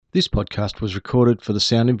This podcast was recorded for the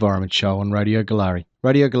Sound Environment Show on Radio Goolarri.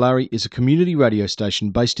 Radio Goolarri is a community radio station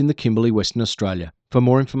based in the Kimberley, Western Australia. For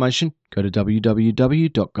more information, go to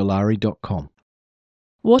www.goolarri.com.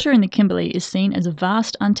 Water in the Kimberley is seen as a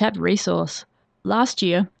vast untapped resource. Last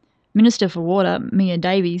year, Minister for Water, Mia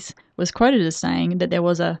Davies, was quoted as saying that there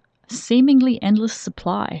was a seemingly endless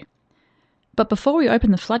supply. But before we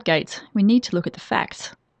open the floodgates, we need to look at the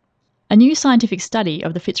facts. A new scientific study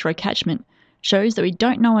of the Fitzroy catchment shows that we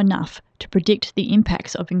don't know enough to predict the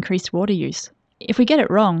impacts of increased water use. If we get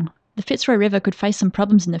it wrong, the Fitzroy River could face some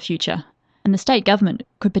problems in the future, and the state government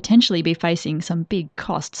could potentially be facing some big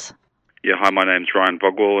costs. Yeah, hi, my name's Ryan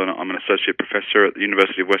Vogwill, and I'm an associate professor at the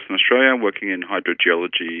University of Western Australia working in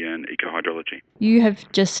hydrogeology and ecohydrology. You have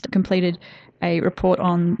just completed a report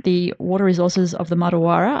on the water resources of the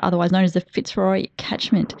Martuwarra, otherwise known as the Fitzroy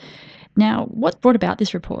catchment. Now, what brought about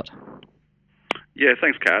this report? Yeah,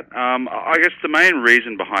 thanks, Kat. I guess the main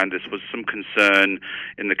reason behind this was some concern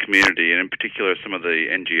in the community, and in particular some of the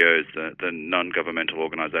NGOs, the non-governmental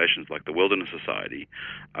organisations like the Wilderness Society,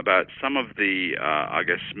 about some of the,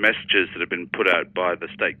 messages that have been put out by the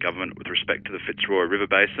state government with respect to the Fitzroy River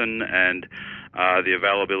Basin and the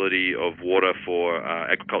availability of water for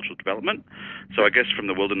agricultural development. So I guess from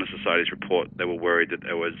the Wilderness Society's report, they were worried that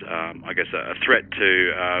there was, a threat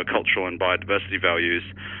to cultural and biodiversity values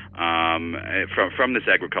from this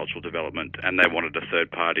agricultural development, and they wanted a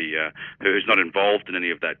third party who's not involved in any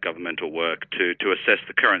of that governmental work to assess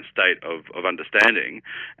the current state of understanding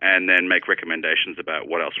and then make recommendations about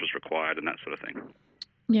what else was required and that sort of thing.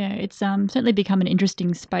 Yeah, it's certainly become an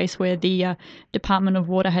interesting space where the Department of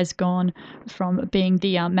Water has gone from being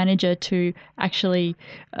the manager to actually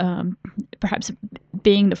perhaps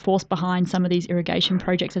being the force behind some of these irrigation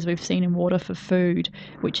projects, as we've seen in Water for Food,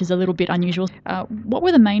 which is a little bit unusual. What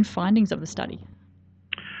were the main findings of the study?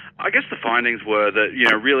 I guess the findings were that,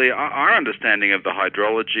 really our understanding of the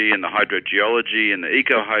hydrology and the hydrogeology and the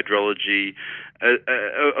ecohydrology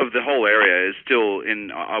of the whole area is still in,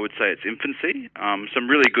 I would say, its infancy. Some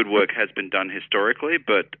really good work has been done historically,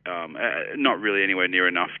 but not really anywhere near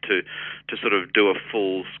enough to sort of do a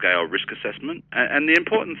full-scale risk assessment. And the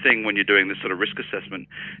important thing when you're doing this sort of risk assessment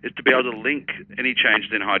is to be able to link any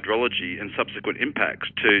changes in hydrology and subsequent impacts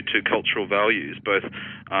to cultural values, both,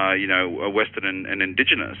 Western and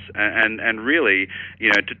Indigenous, and really,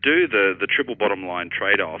 to do the triple bottom line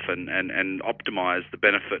trade-off and optimize the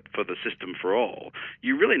benefit for the system for all.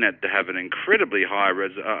 You really need to have an incredibly high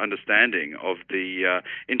understanding of the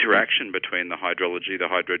interaction between the hydrology, the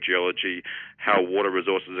hydrogeology, how water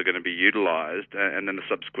resources are going to be utilized, and then the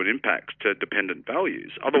subsequent impacts to dependent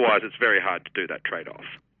values. Otherwise, it's very hard to do that trade-off.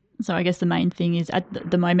 So I guess the main thing is at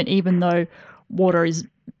the moment, even though water is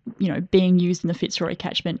being used in the Fitzroy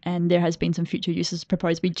catchment and there has been some future uses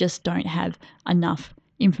proposed, we just don't have enough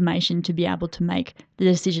information to be able to make the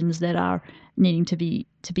decisions that are needing to be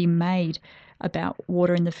made about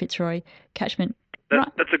water in the Fitzroy catchment.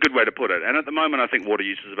 That's a good way to put it. And at the moment, I think water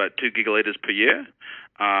use is about 2 gigalitres per year,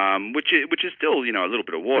 which is still, a little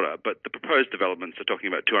bit of water. But the proposed developments are talking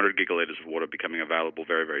about 200 gigalitres of water becoming available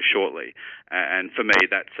very, very shortly. And for me,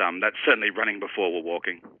 that's certainly running before we're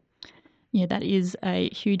walking. Yeah, that is a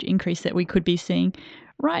huge increase that we could be seeing.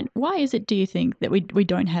 Right? Why is it, do you think, that we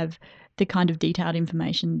don't have the kind of detailed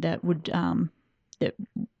information that that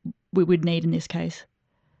we would need in this case?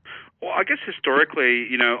 Well, I guess historically,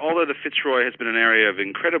 although the Fitzroy has been an area of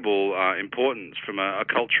incredible importance from a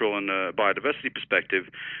cultural and a biodiversity perspective,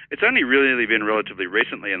 it's only really been relatively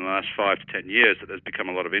recently in the last 5 to 10 years that there's become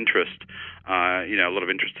a lot of interest. A lot of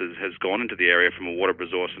interest has gone into the area from a water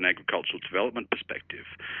resource and agricultural development perspective.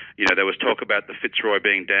 There was talk about the Fitzroy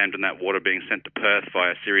being dammed and that water being sent to Perth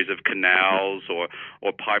via a series of canals or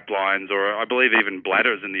pipelines, or I believe even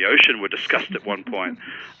bladders in the ocean were discussed at one point.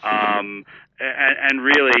 And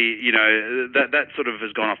really, that sort of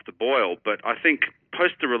has gone off the boil. But I think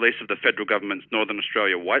post the release of the federal government's Northern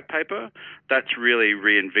Australia white paper, that's really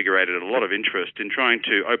reinvigorated a lot of interest in trying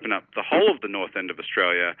to open up the whole of the north end of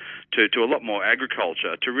Australia to a lot more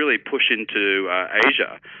agriculture, to really push into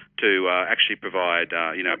Asia to actually provide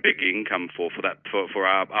a big income for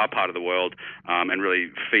our part of the world, and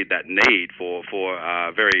really feed that need for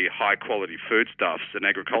very high quality foodstuffs and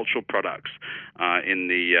agricultural products in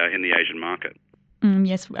the Asian market.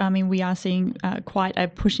 Yes, I mean, we are seeing quite a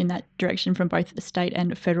push in that direction from both the state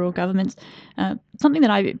and federal governments. Something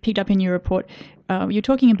that I picked up in your report, you're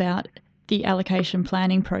talking about the allocation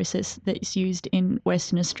planning process that's used in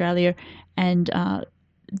Western Australia, and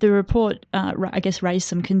the report, raised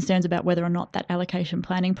some concerns about whether or not that allocation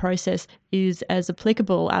planning process is as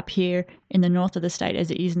applicable up here in the north of the state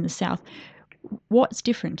as it is in the south. What's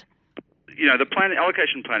different? the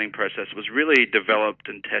allocation planning process was really developed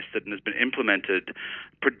and tested and has been implemented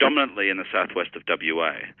predominantly in the southwest of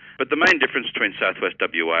WA. But the main difference between southwest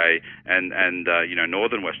WA and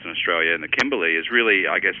northern Western Australia and the Kimberley is really,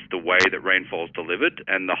 I guess, the way that rainfall is delivered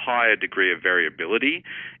and the higher degree of variability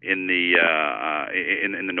in the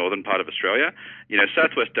northern part of Australia.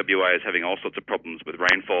 Southwest WA is having all sorts of problems with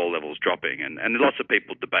rainfall levels dropping, and lots of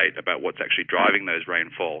people debate about what's actually driving those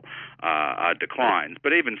rainfall declines.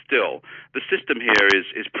 But even still, the system here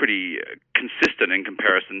is pretty consistent in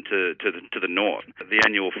comparison to the north. The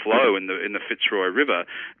annual flow in the Fitzroy River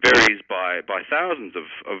varies by thousands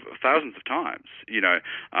of times.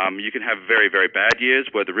 You can have very, very bad years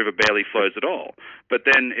where the river barely flows at all. But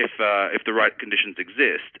then if the right conditions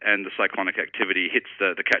exist and the cyclonic activity hits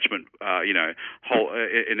the catchment whole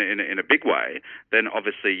in a big way, then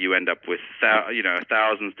obviously you end up with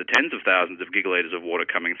thousands to tens of thousands of gigalitres of water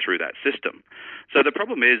coming through that system. So the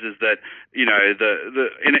problem is that in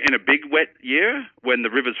a big wet year when the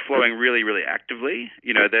river's flowing really, really actively,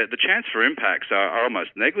 the chance for impacts are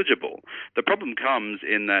almost negligible. The problem comes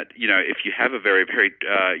in that if you have a very, very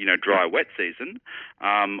dry wet season,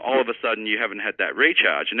 all of a sudden you haven't had that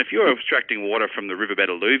recharge. And if you're extracting water from the riverbed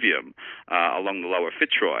alluvium along the lower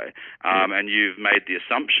Fitzroy, and you've made the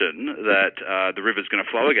assumption that the river's going to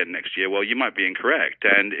flow again next year, well, you might be incorrect,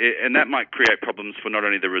 and that might create problems for not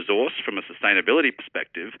only the resource from a sustainability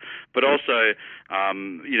perspective, but also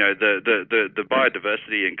the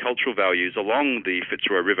biodiversity and cultural values along the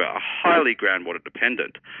Fitzroy River are highly groundwater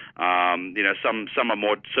dependent. Some are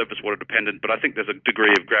more surface water dependent, but I think there's a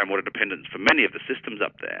degree of groundwater dependence for many of the systems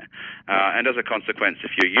up there. And as a consequence,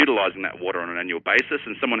 if you're utilising that water on an annual basis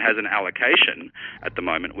and someone has an allocation at the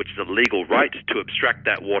moment, which is a legal right to abstract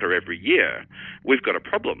that water every year, we've got a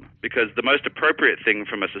problem, because the most appropriate thing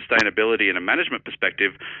from a sustainability and a management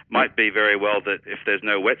perspective might be very well that if there's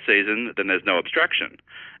no wet season, then there's no abstraction.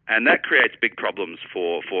 And that creates big problems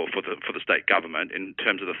for the state government in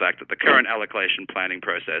terms of the fact that the current allocation planning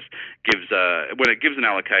process when it gives an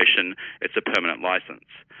allocation, it's a permanent license.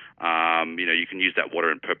 You can use that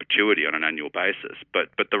water in perpetuity on an annual basis. But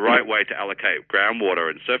the right way to allocate groundwater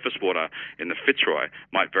and surface water in the Fitzroy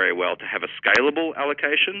might very well to have a scalable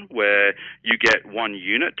allocation where you get one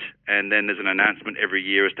unit and then there's an announcement every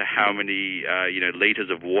year as to how many litres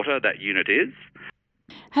of water that unit is.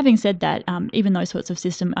 Having said that, even those sorts of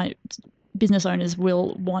systems, business owners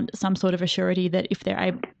will want some sort of a surety that if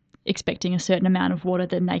they're expecting a certain amount of water,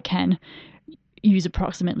 then they can use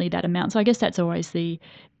approximately that amount. So I guess that's always the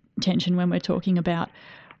tension when we're talking about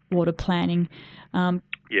water planning.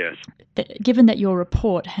 Yes. Given that your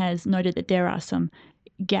report has noted that there are some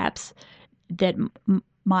gaps that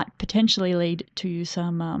might potentially lead to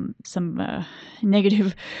some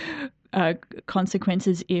negative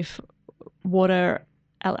consequences if water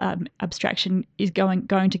abstraction is going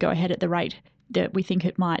to go ahead at the rate that we think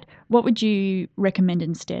it might, what would you recommend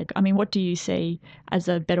instead? I mean, what do you see as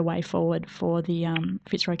a better way forward for the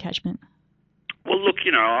Fitzroy catchment? Well, look,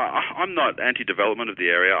 I'm not anti-development of the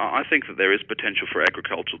area. I think that there is potential for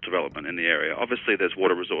agricultural development in the area. Obviously, there's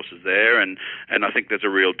water resources there, and I think there's a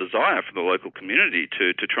real desire for the local community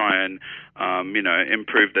to try and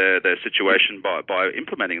improve their situation by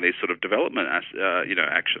implementing these sort of development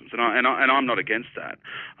actions. And I'm not against that.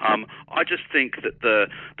 I just think that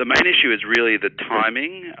the main issue is really the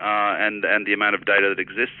timing and the amount of data that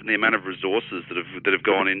exists and the amount of resources that have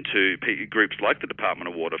gone into groups like the Department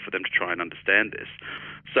of Water for them to try and understand this.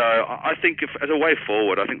 So I think as a way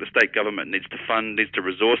forward, I think the state government needs to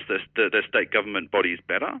resource their state government bodies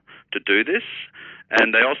better to do this.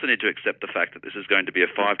 And they also need to accept the fact that this is going to be a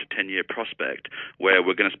 5 to 10 year prospect where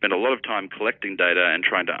we're going to spend a lot of time collecting data and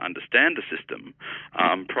trying to understand the system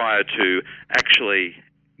prior to actually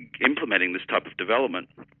implementing this type of development.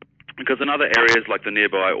 Because in other areas like the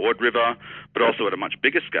nearby Ord River, but also at a much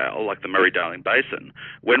bigger scale, like the Murray-Darling Basin,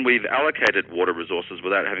 when we've allocated water resources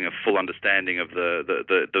without having a full understanding of the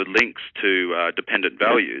links to dependent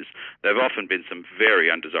values, there have often been some very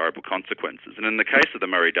undesirable consequences. And in the case of the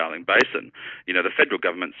Murray-Darling Basin, the federal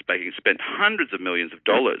government spent hundreds of millions of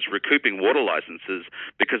dollars recouping water licenses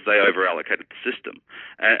because they over-allocated the system.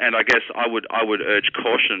 And I guess I would urge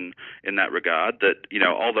caution in that regard that,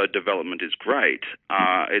 although development is great,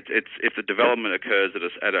 if the development occurs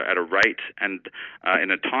at a rate and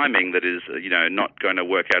in a timing that is, not going to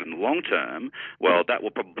work out in the long term, well, that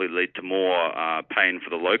will probably lead to more pain for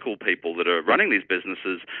the local people that are running these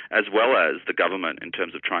businesses, as well as the government in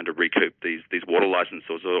terms of trying to recoup these water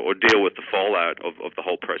licenses or deal with the fallout of the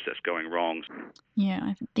whole process going wrong. Yeah,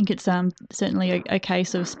 I think it's certainly a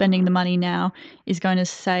case of spending the money now is going to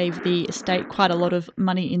save the estate quite a lot of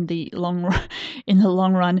money in the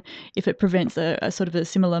long run if it prevents a sort of a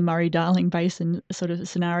similar Murray-Darling Basin sort of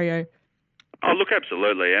scenario. Oh, look,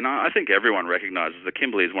 absolutely. And I think everyone recognises that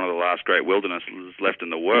Kimberley is one of the last great wildernesses left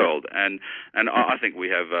in the world. And I think we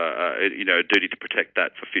have a duty to protect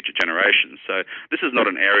that for future generations. So this is not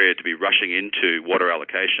an area to be rushing into water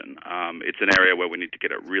allocation. It's an area where we need to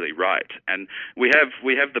get it really right. And we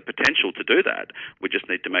have the potential to do that. We just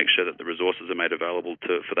need to make sure that the resources are made available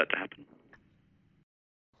for that to happen.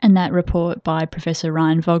 And that report by Professor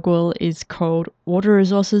Ryan Vogwill is called Water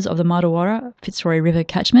Resources of the Martuwarra Fitzroy River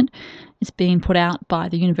Catchment. It's being put out by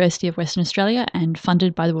the University of Western Australia and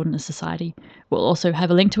funded by the Wilderness Society. We'll also have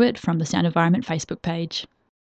a link to it from the Sound Environment Facebook page.